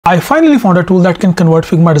I finally found a tool that can convert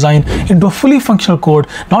Figma design into a fully functional code,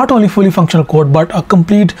 not only fully functional code, but a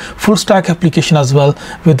complete full stack application as well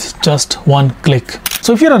with just one click.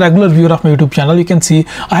 So if you're a regular viewer of my YouTube channel, you can see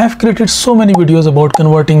I have created so many videos about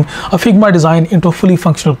converting a Figma design into a fully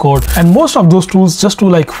functional code. And most of those tools just do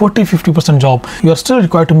like 40-50% job. You are still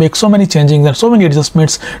required to make so many changes and so many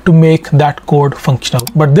adjustments to make that code functional.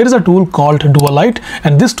 But there is a tool called Dualite,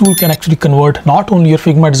 and this tool can actually convert not only your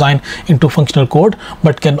Figma design into functional code,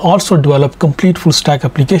 but can also develop complete full stack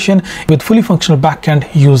application with fully functional backend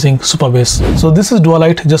using Supabase. So this is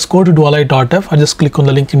Dualite. Just go to dualite.dev or just click on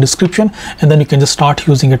the link in description, and then you can just start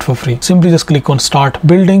using it for free. Simply just click on start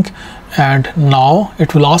building, and now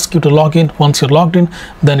it will ask you to log in. Once you're logged in,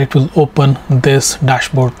 then it will open this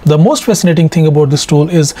dashboard. The most fascinating thing about this tool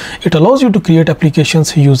is it allows you to create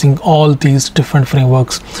applications using all these different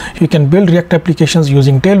frameworks. You can build React applications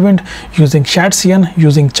using Tailwind, using ShadCN,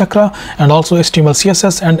 using Chakra, and also HTML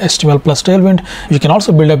CSS and HTML plus Tailwind. You can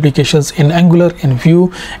also build applications in Angular, in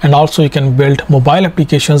Vue, and also you can build mobile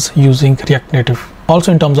applications using React Native. Also,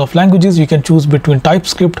 in terms of languages, you can choose between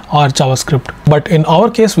TypeScript or JavaScript. But in our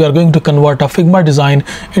case, we are going to convert a Figma design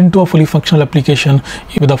into a fully functional application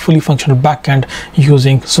with a fully functional backend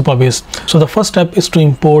using Supabase. So the first step is to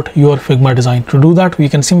import your Figma design. To do that, we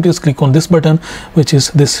can simply just click on this button, which is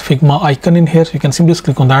this Figma icon in here. You can simply just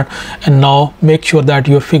click on that, and now make sure that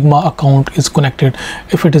your Figma account is connected.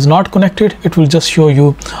 If it is not connected, it will just show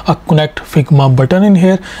you a connect Figma button in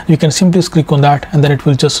here. You can simply just click on that, and then it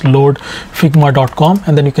will just load figma.com,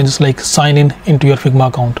 and then you can just like sign in into your Figma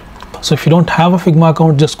account. So if you don't have a Figma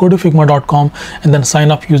account, just go to figma.com and then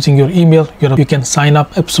sign up using your email. You can sign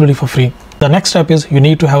up absolutely for free. The next step is you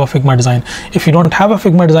need to have a Figma design. If you don't have a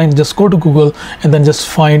Figma design, just go to Google and then just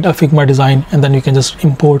find a Figma design, and then you can just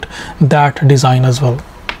import that design as well.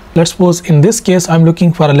 Let's suppose in this case, I'm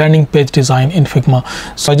looking for a landing page design in Figma.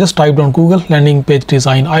 So I just typed on Google landing page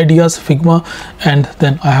design ideas Figma, and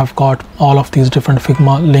then I have got all of these different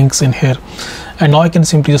Figma links in here. And now I can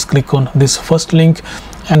simply just click on this first link,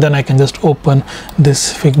 and then I can just open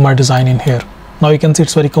this Figma design in here. Now you can see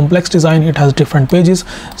it's very complex design. It has different pages.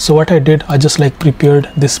 So what I did, I just like prepared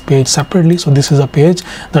this page separately. So this is a page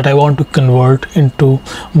that I want to convert into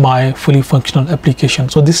my fully functional application.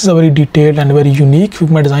 So this is a very detailed and very unique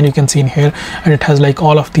Figma design you can see in here, and it has like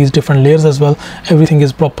all of these different layers as well. Everything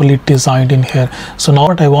is properly designed in here. So now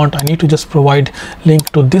what I want, I need to just provide link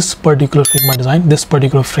to this particular Figma design, this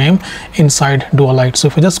particular frame inside Dualite. So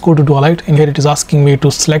if I just go to Dualite, in here it is asking me to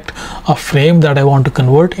select a frame that I want to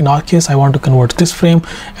convert. In our case, I want to convert this frame,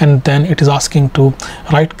 and then it is asking to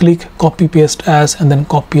right click, copy paste as, and then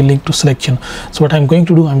copy link to selection. So what I'm going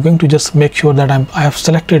to do, I'm going to just make sure that I have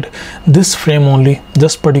selected this frame only,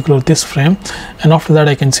 just particular this frame, and after that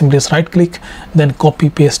I can simply just right click, then copy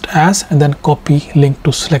paste as, and then copy link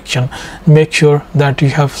to selection. Make sure that you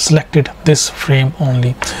have selected this frame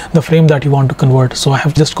only, the frame that you want to convert. So I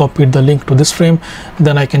have just copied the link to this frame,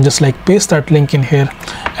 then I can just like paste that link in here,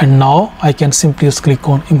 and now I can simply just click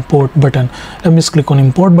on import button. Let me just click on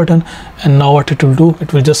import button, and now what it will do,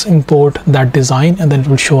 it will just import that design, and then it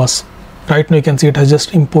will show us. Right now you can see it has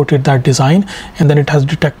just imported that design, and then it has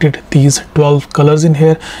detected these 12 colors in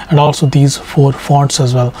here and also these 4 fonts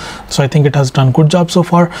as well. So I think it has done good job so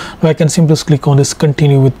far. Now I can simply just click on this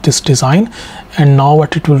continue with this design, and now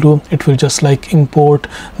what it will do, it will just like import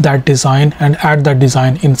that design and add that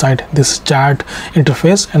design inside this chat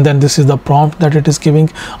interface. And then this is the prompt that it is giving.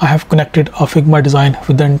 I have connected a Figma design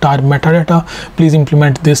with the entire metadata. Please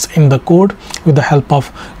implement this in the code with the help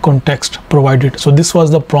of context provided. So this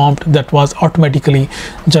was the prompt that was automatically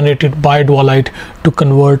generated by Dualite to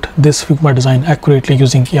convert this Figma design accurately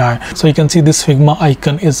using AI. So you can see this Figma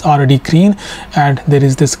icon is already green, and there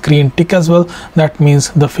is this green tick as well. That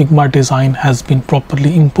means the Figma design has been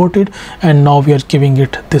properly imported, and now we are giving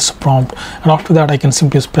it this prompt. And after that I can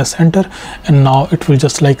simply just press enter, and now it will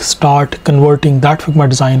just like start converting that Figma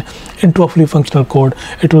design into a fully functional code.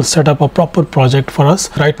 It will set up a proper project for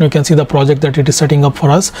us. Right now you can see the project that it is setting up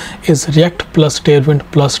for us is React plus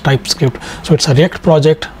Tailwind plus TypeScript. So it's a React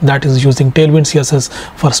project that is using Tailwind CSS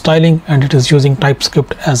for styling, and it is using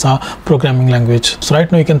TypeScript as a programming language. So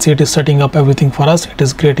right now you can see it is setting up everything for us. It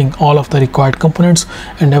is creating all of the required components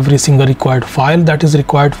and every single required file that is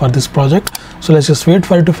required for this project. So let's just wait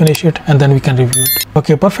for it to finish it, and then we can review it.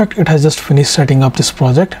 Okay, perfect. It has just finished setting up this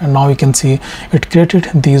project, and now you can see it created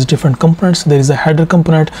these different components. There is a header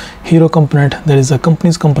component, hero component, there is a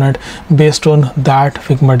companies component based on that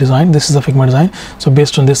Figma design. This is a Figma design. So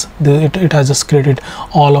based on this, it has just created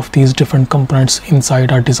all of these different components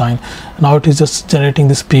inside our design. Now it is just generating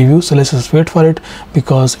this preview, so let's just wait for it,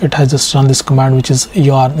 because it has just run this command, which is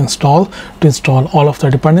yarn install, to install all of the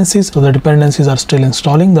dependencies. So the dependencies are still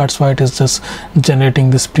installing, that's why it is just generating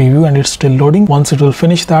this preview and it's still loading. Once it will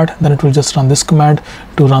finish that, then it will just run this command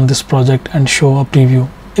to run this project and show a preview.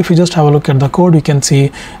 If you just have a look at the code, you can see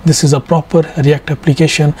this is a proper React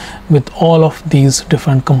application with all of these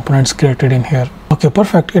different components created in here. Okay,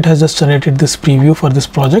 perfect. It has just generated this preview for this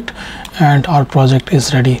project and our project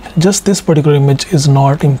is ready. Just this particular image is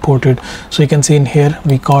not imported. So you can see in here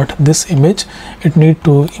we got this image. It need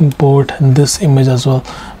to import this image as well,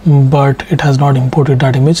 but it has not imported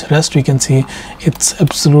that image. Rest we can see it's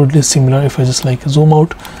absolutely similar. If I just like zoom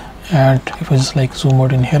out, and if I just like zoom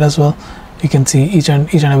out in here as well, you can see each and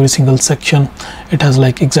every single section, it has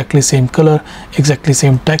like exactly same color, exactly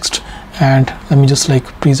same text. And let me just like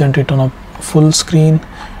present it on a full screen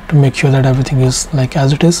to make sure that everything is like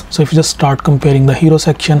as it is. So if you just start comparing the hero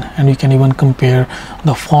section, and you can even compare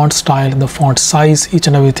the font style, the font size, each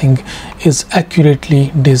and everything is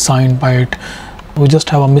accurately designed by it. We just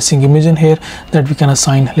have a missing image in here that we can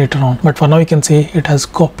assign later on, but for now you can see it has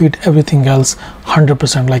copied everything else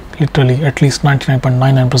 100%, like literally at least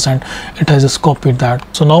 99.99% it has just copied that.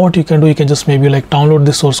 So now what you can do, you can just maybe like download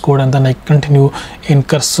the source code and then like continue in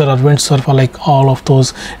Cursor or Windsurf or like all of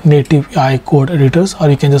those native AI code editors, or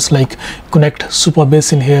you can just like connect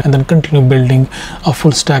Supabase in here and then continue building a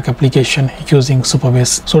full stack application using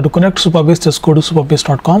Supabase. So to connect Supabase, just go to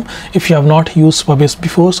supabase.com. if you have not used Supabase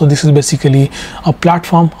before, so this is basically a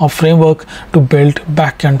platform, a framework to build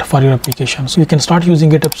backend for your application. So you can start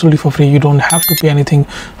using it absolutely for free. You don't have to pay anything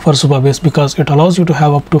for Supabase, because it allows you to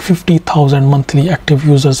have up to 50,000 monthly active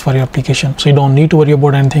users for your application. So you don't need to worry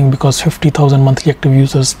about anything, because 50,000 monthly active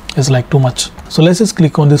users is like too much. So let's just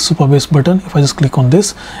click on this Supabase button. If I just click on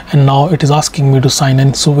this, and now it is asking me to sign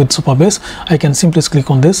in. So with Supabase, I can simply click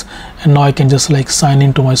on this, and now I can just like sign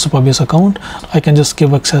into my Supabase account. I can just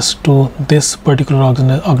give access to this particular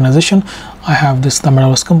organization. I have this, the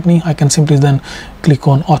Metaverse company. I can simply then click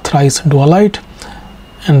on authorize Dualite,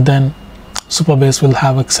 and then Supabase will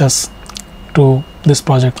have access to this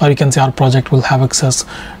project, or you can say our project will have access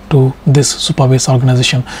to this Supabase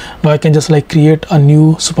organization. Now I can just like create a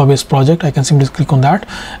new Supabase project. I can simply click on that,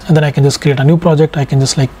 and then I can just create a new project. I can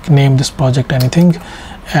just like name this project anything,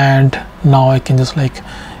 and now I can just like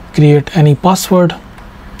create any password.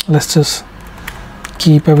 Let's just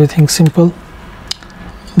keep everything simple.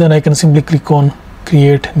 Then I can simply click on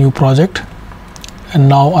create new project, and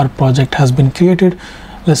now our project has been created.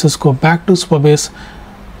 Let's just go back to Supabase.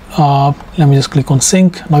 Let me just click on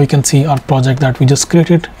sync. Now you can see our project that we just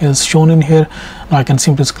created is shown in here. Now I can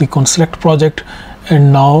simply just click on select project,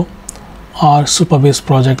 and now our Supabase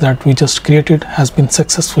project that we just created has been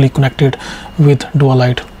successfully connected with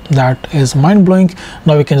Dualite. That is mind-blowing.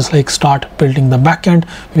 Now we can just like start building the backend.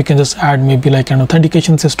 We can just add maybe like an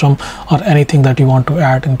authentication system or anything that you want to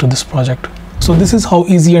add into this project. So this is how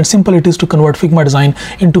easy and simple it is to convert Figma design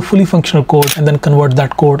into fully functional code, and then convert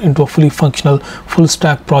that code into a fully functional full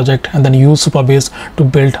stack project, and then use Supabase to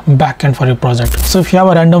build backend for your project. So if you have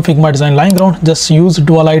a random Figma design lying around, just use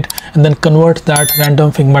Dualite and then convert that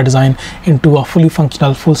random Figma design into a fully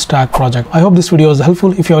functional full stack project. I hope this video was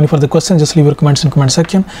helpful. If you have any further questions, just leave your comments in the comment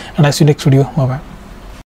section, and I see you next video. Bye bye.